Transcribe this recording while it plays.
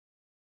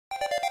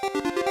What's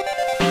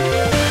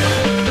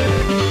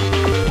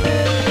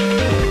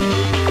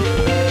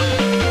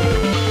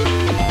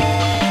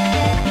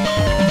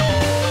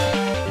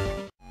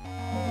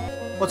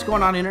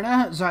going on,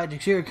 Internet?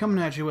 Xiagax here, coming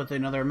at you with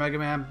another Mega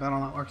Man Battle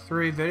Network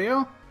 3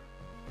 video.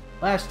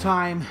 Last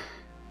time,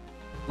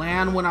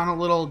 Lan went on a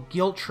little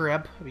guilt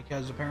trip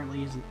because apparently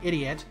he's an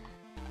idiot.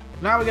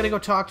 Now we gotta go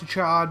talk to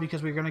Chad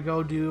because we're gonna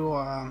go do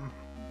a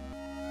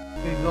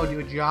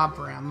job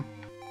for him.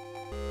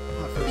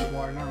 Not first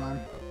floor, never mind.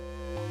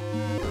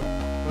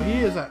 So he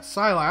is at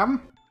Scilab.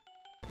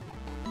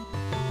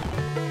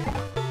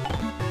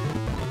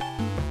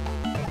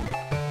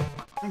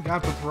 Thank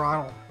God for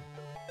throttle.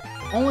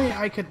 Only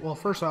I could, well,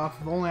 first off,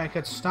 if only I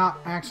could stop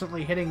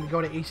accidentally hitting to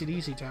go to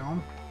AC/DC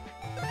Town.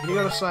 You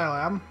go to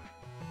Scilab.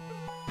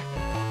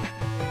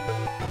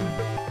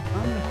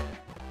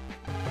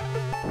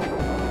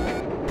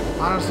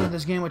 Honestly,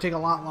 this game would take a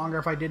lot longer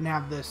if I didn't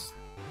have this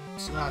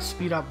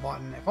speed up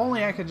button. If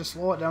only I could just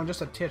slow it down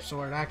just a titch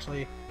so it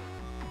actually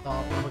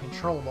felt more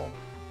controllable.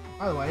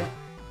 By the way,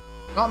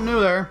 something new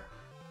there.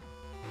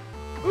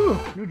 Ooh,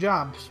 new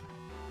jobs.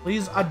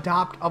 Please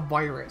adopt a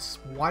virus.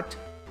 What?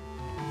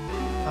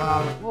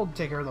 We'll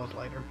take care of those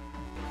later.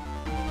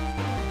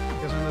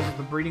 Guessing this is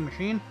the breeding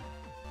machine.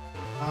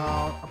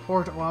 A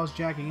port allows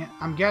jacking it.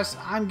 I'm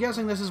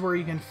guessing this is where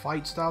you can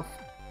fight stuff.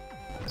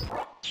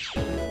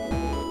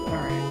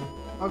 Alright.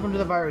 Welcome to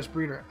the virus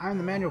breeder. I'm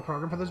the manual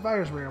program for this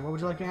virus breeder. What would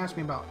you like to ask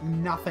me about?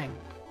 Nothing.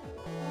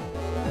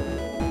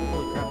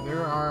 Holy crap,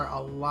 there are a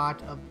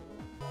lot of...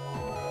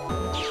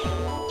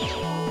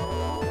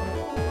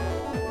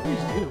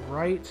 Please do,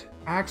 right?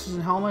 Axes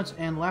and helmets,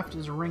 and left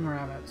is ring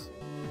rabbits.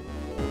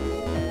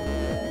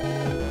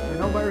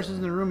 No viruses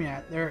in the room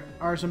yet. There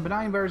are some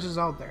benign viruses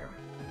out there.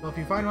 So if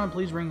you find one,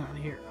 please ring on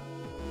here.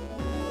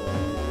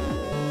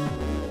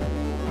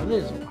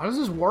 How does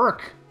this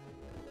work?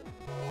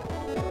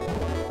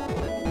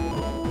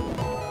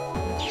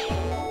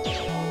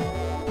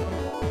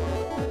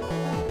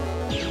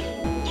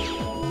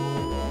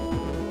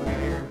 Okay,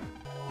 here.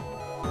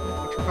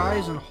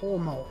 Electrifies and whole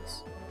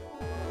molds.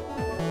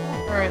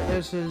 Alright,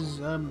 this is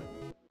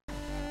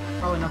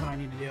probably nothing I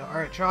need to do.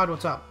 Alright, Chad,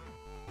 what's up?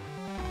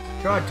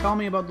 Chad, tell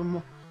me about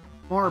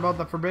more about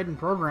the Forbidden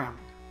Program.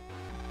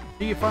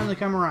 Do you finally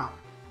come around?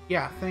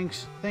 Yeah,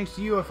 thanks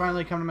to you, I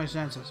finally come to my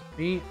senses.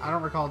 Me, I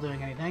don't recall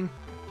doing anything.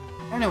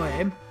 Anyway,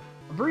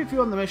 I'll brief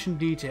you on the mission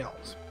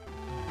details.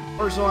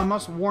 First of all, I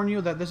must warn you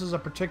that this is a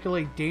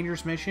particularly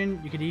dangerous mission.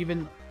 You could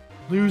even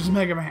lose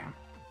Mega Man.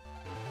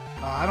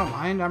 I don't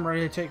mind. I'm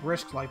ready to take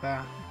risks like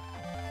that.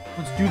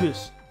 Let's do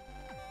this.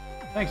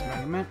 Thanks,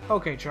 Mega Man.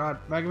 Okay, Chad.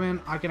 Mega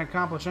Man, I can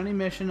accomplish any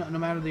mission no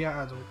matter the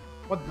odds.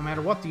 No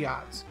matter what the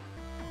odds.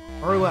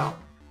 Very well.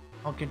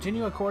 I'll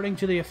continue according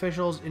to the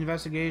officials'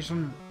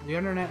 investigation. The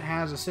internet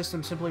has a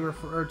system simply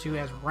referred to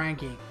as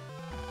ranking.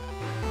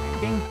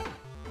 Ranking?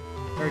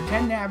 There are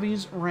 10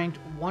 navies ranked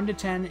 1 to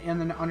 10 in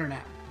the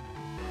internet.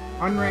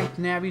 Unranked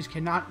navies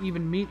cannot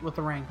even meet with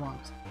the ranked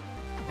ones.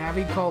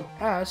 Navi called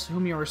S,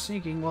 whom you are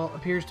seeking, well,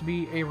 appears to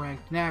be a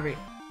ranked navi.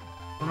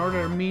 In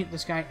order to meet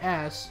this guy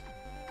S,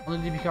 we'll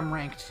need to become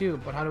ranked 2,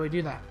 but how do we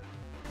do that?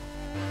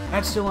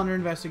 That's still under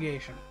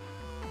investigation.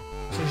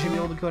 So you should be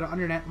able to go to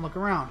Undernet and look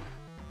around.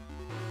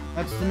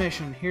 That's the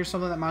mission. Here's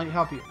something that might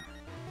help you.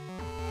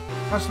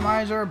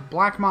 Customizer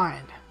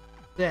BlackMnd.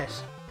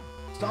 This.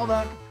 Install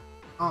that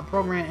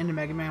program into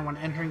Mega Man when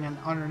entering an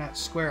Undernet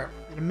square.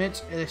 It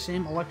emits the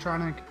same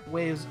electronic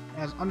waves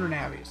as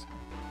Undernavies.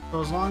 So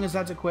as long as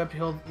that's equipped,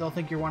 they'll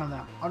think you're one of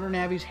them.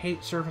 Undernavies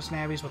hate surface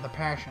navies with a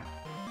passion.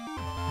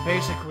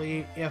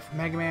 Basically, if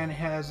Mega Man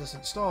has this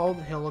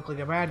installed, he'll look like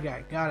a bad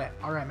guy. Got it.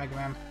 Alright, Mega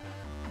Man.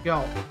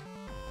 Go.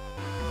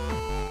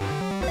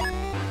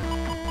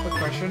 Quick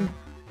question.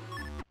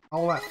 How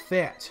will that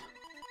fit?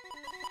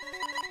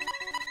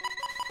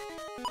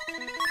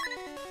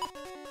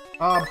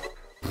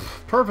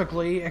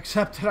 Perfectly,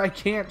 except that I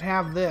can't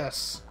have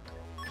this.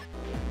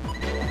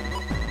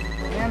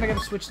 And I gotta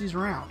switch these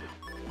around.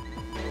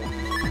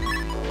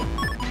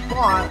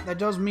 But, that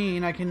does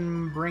mean I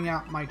can bring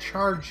out my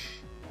charge.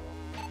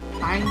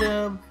 Kind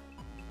of.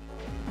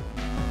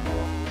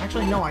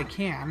 Actually, no, I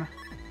can.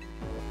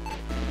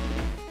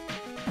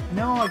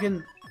 No, I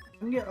can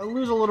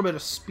lose a little bit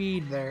of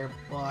speed there,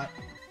 but...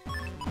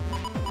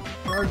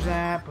 Charge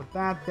that, put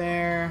that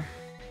there.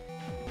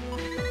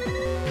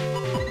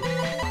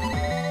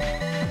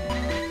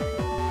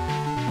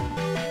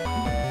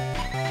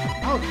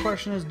 Now the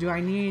question is, do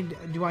I need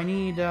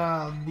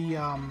the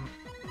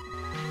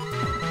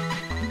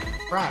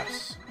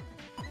press?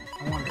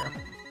 I wonder.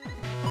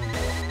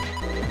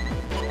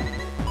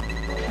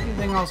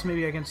 Anything else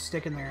maybe I can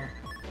stick in there?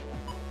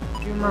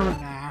 Do you remember?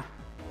 Nah.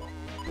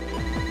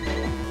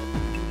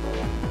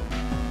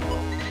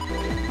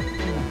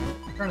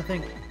 I'm trying to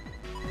think.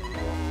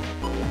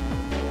 I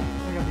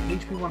got the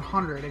HP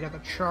 100. I got the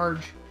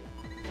charge.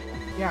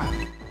 Yeah,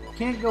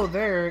 can't go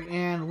there,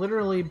 and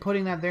literally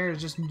putting that there is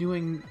just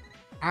doing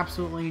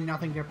absolutely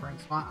nothing different.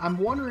 So I'm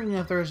wondering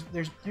if there's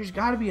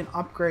got to be an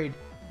upgrade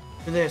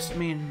to this. I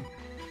mean,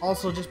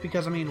 Also, just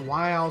because, I mean,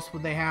 why else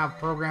would they have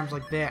programs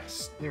like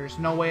this? There's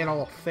no way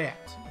it'll fit.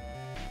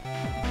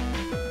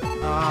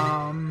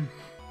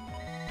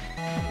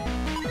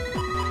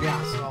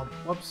 Yeah, so,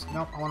 whoops,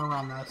 nope, I want to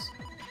run this.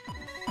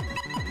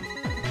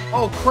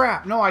 Oh,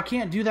 crap, no, I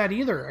can't do that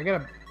either. I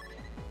gotta...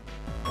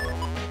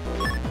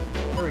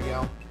 There we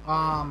go.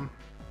 I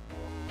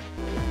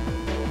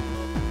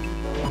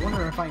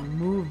wonder if I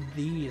move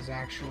these,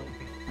 actually.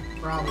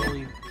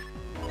 Probably...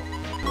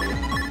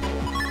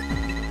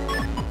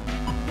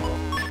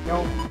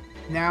 Nope.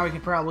 Now we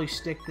can probably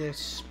stick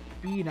this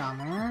speed on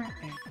there,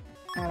 and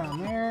that on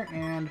there,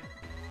 and...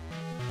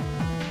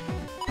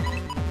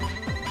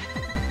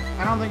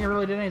 I don't think it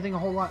really did anything a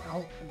whole lot... I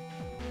don't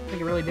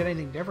think it really did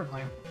anything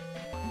differently.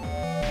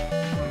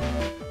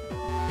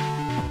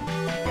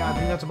 Yeah, I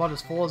think that's about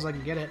as full as I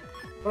can get it.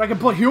 But I can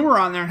put humor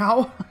on there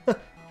now!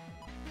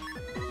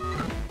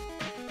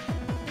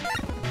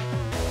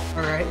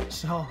 Alright,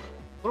 so... A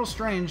little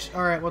strange.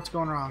 Alright, what's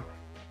going wrong?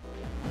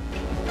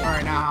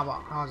 Alright,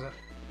 now how's it?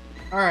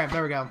 Alright,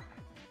 there we go.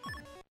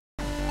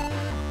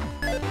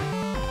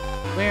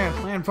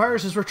 Land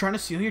viruses were trying to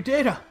steal your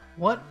data.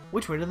 What?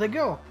 Which way did they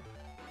go?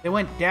 They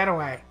went that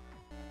way.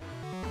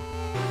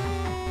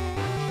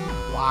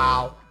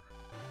 Wow.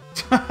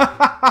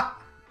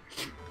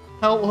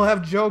 Hell, we'll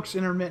have jokes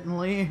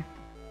intermittently.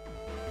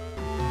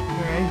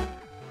 Alright.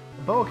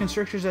 The boa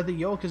constrictors at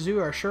the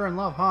Yokozoo are sure in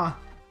love, huh?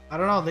 I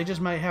don't know, they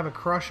just might have a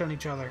crush on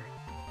each other.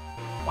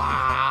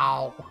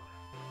 Wow.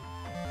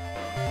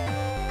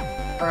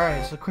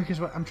 Alright, so the quickest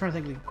way, I'm trying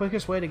to think, the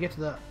quickest way to get to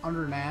the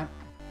Undernet.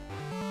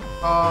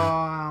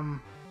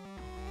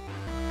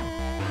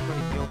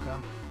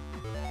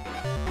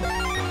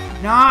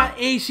 Not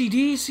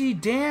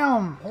AC/DC,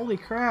 damn! Holy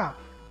crap.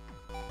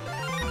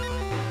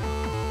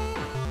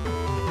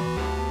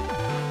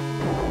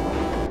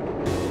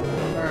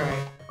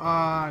 Alright,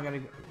 I gotta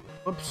go.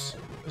 Whoops,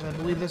 because I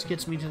believe this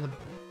gets me to the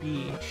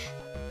beach.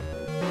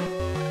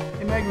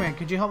 Hey Megaman,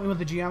 could you help me with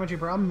the geometry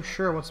problem?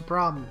 Sure, what's the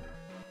problem?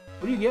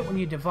 What do you get when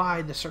you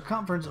divide the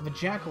circumference of a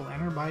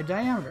jack-o'-lantern by a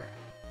diameter?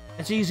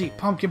 It's easy,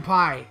 pumpkin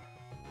pie.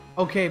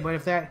 Okay, but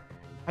if that...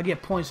 I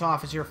get points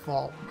off, it's your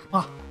fault.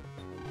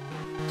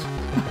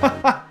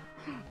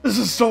 This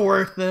is so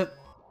worth it.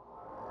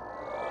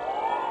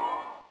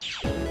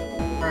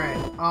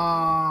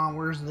 Alright,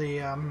 where's the,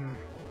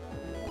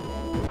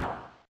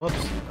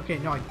 Whoops. Okay,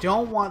 no, I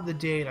don't want the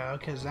data,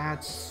 because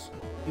that's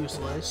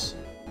useless.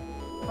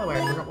 By the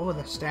way, I forgot what were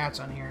the stats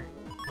on here.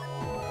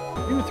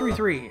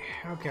 233.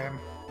 Okay.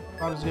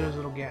 About as good as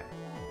it'll get.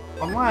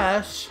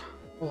 Unless...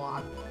 Hold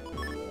on.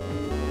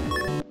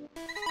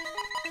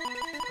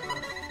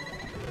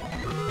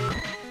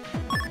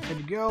 Good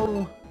to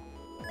go.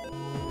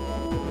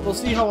 We'll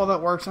see how all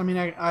that works. I mean,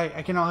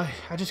 I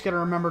just gotta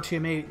remember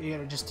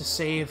to just to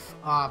save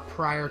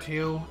prior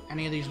to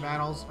any of these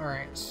battles. All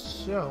right,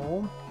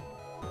 so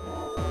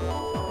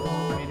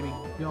ready to be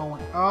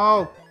going.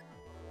 Oh,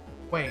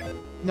 wait,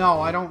 no,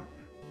 I don't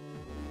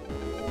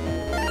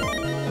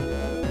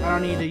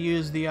need to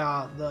use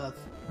the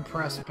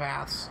compressed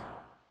paths.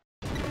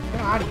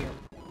 Get out of here.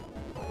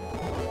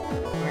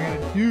 What I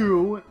gotta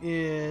do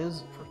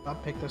is first I'll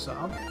pick this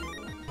up.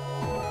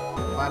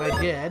 Glad I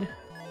did.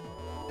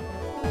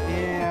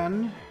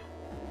 And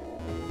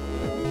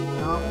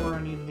not where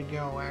I needed to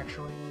go,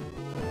 actually.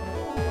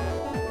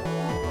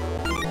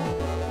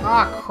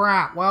 Ah,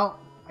 crap. Well,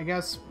 I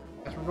guess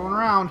we're going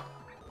around.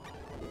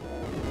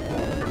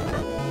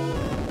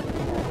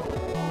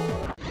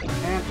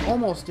 And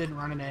almost didn't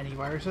run into any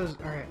viruses.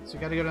 Alright, so we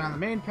gotta go down the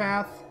main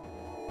path.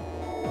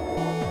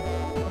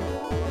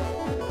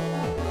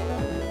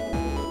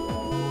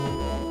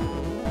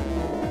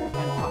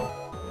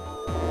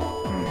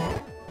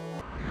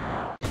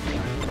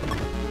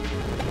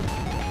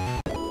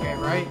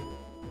 Right?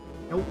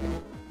 Nope.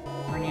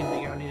 I need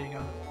to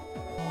go.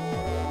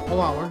 Hold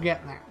on, we're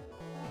getting there.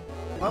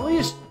 Well,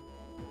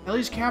 at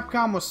least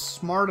Capcom was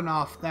smart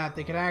enough that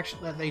they could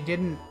that they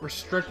didn't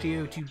restrict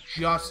you to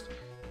just...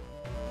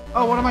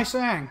 Oh, what am I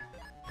saying?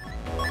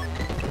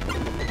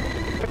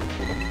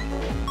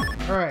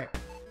 Alright,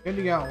 good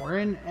to go. We're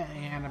in,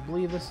 and I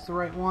believe this is the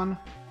right one.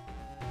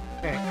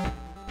 Okay.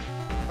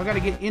 I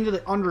gotta get into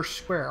the under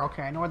square.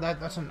 Okay, I know what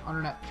that's an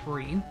Undernet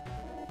 3.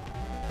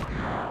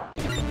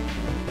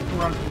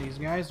 Run for these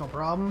guys, no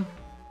problem.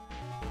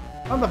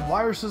 Oh, the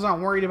viruses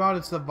I'm worried about,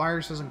 it's the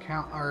viruses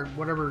encounter, or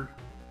whatever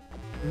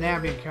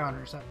Navi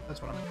encounters.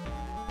 That's what I'm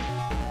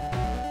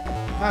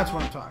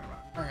talking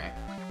about. Alright.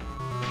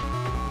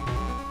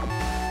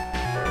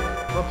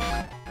 Whoops.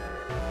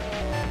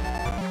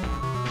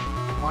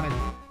 Wanted.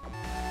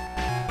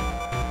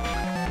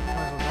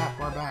 Why was that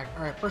far back?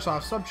 Alright, first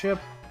off, subchip,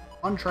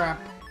 untrap.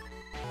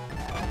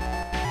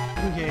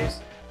 In case.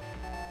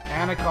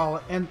 And I call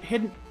it. And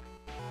hidden.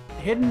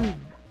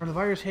 Or the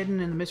virus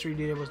hidden in the mystery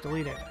data was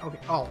deleted. Okay.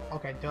 Oh,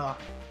 okay, duh.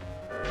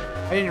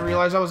 I didn't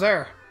realize I was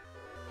there.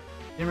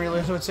 Didn't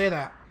realize I would say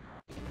that.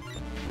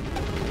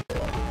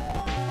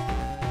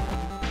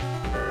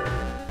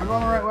 I'm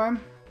going the right way?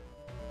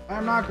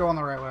 I'm not going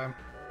the right way.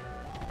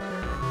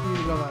 I need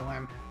to go that way.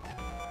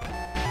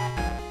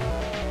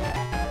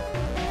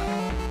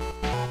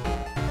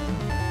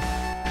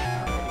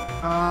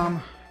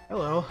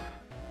 Hello.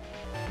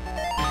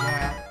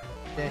 That.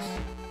 This.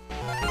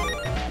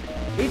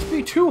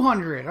 HP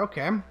 200,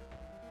 okay.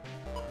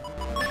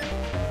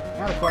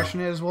 Now the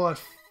question is, will it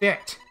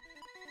fit?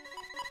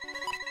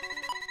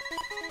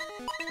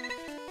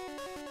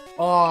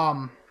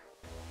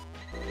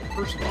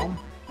 First of all.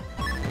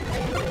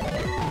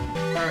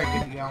 Alright,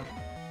 good to go.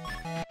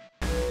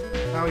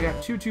 Now we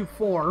got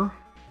 224.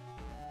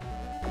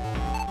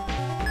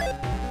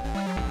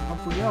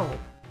 Up we go.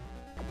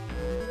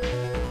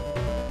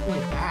 Look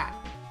at that.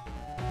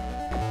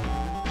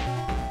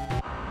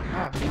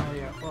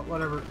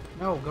 Whatever.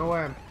 No, go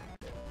ahead.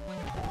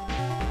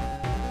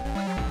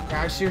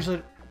 Yeah, I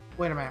seriously...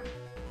 Wait a minute.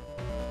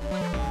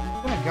 I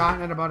could have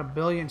gotten it about 1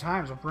 billion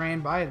times with ran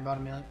by it about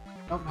 1 million.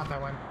 Nope, not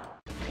that way.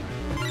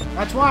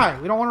 That's why.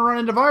 We don't want to run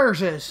into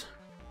viruses.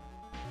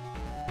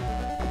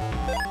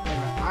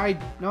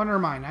 No, never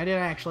mind. I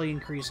didn't actually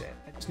increase it.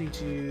 I just need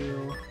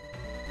to...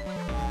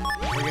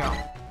 There we go.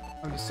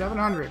 I'm to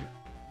 700.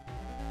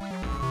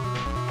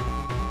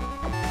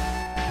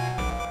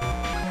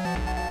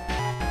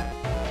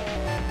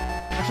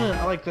 Actually,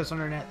 I like this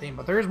internet theme,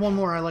 but there is one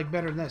more I like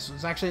better than this.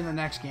 It's actually in the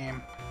next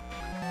game.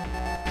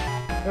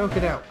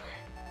 Okie-doke.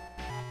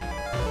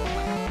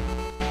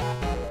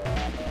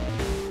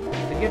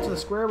 To get to the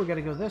square, we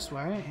gotta go this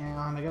way, and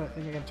I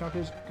think I gotta talk to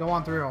this. Go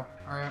on through.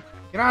 Alright.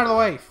 Get out of the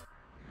way!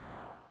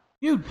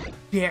 You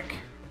dick!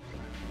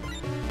 I'm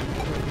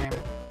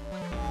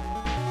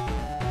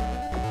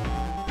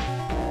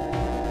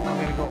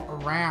gonna go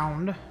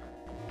around.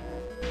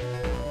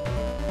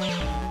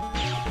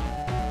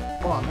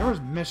 Hold on, there was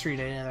mystery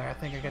data in there I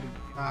think I could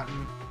have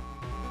gotten.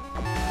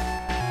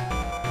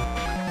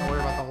 Don't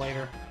worry about that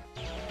later.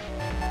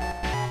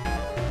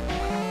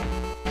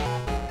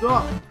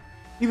 Ugh.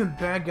 Even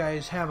bad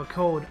guys have a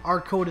code. Our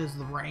code is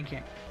the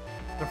ranking.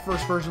 The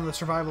first version of the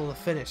survival of the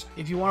fittest.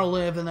 If you want to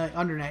live in the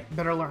undernet, you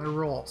better learn the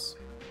rules.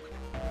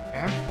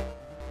 Okay?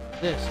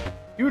 This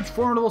huge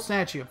formidable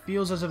statue.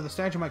 Feels as if the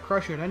statue might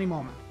crush you at any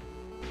moment.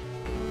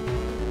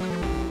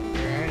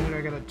 Alright, who do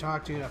I gotta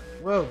talk to?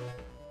 Whoa.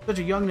 Such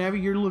a young Navy,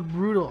 you look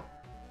brutal.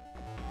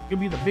 You'll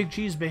be the big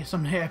cheese base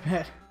someday, I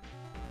bet.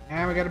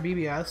 And we got a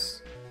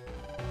BBS.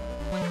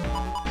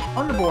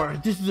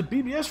 Underboard, this is a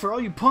BBS for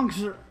all you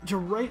punks to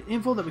write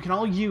info that we can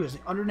all use. The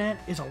Undernet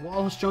is a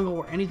lawless jungle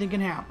where anything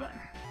can happen.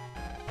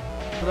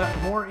 So that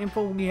the more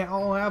info we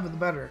all have, the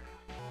better.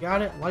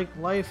 Got it? Like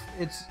life,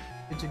 it's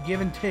a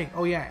give and take.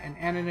 Oh yeah, and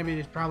anonymity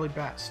is probably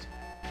best.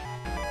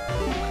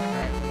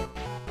 Alright.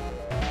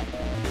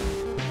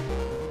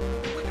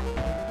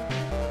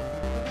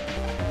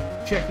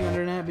 Check the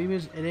Undernet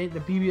BBS. It ain't the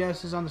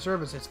BBS is on the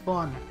service. It's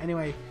fun.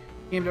 Anyway,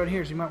 came down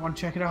here, so you might want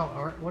to check it out.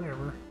 Alright,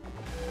 whatever.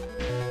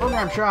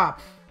 Program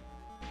shop.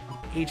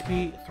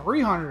 HP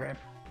 300.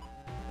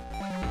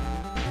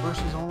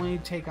 Versus only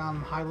take on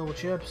high level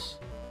chips.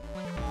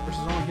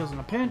 Versus only heals in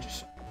a pinch.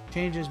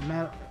 Changes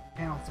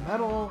panels to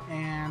metal.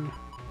 And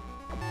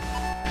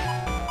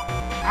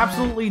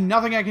absolutely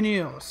nothing I can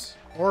use.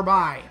 Or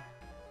buy.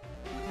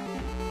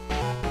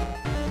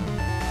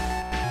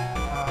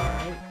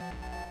 Alright.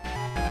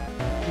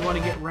 If you want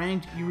to get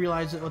ranked, you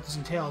realize what this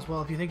entails.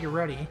 Well, if you think you're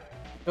ready,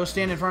 go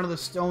stand in front of the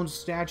stone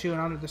statue and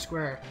under the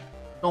square.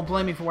 Don't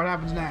blame me for what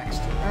happens next.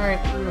 Alright,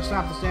 we're going to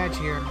stop the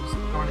statue here. I'm just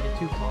don't want to get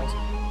too close.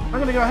 I'm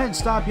going to go ahead and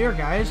stop here,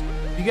 guys.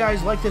 If you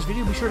guys like this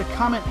video, be sure to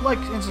comment, like,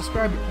 and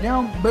subscribe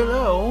down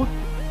below.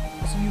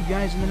 I'll see you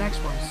guys in the next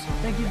one. So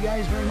thank you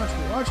guys very much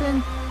for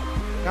watching.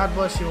 God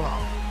bless you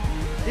all.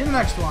 See you in the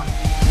next one.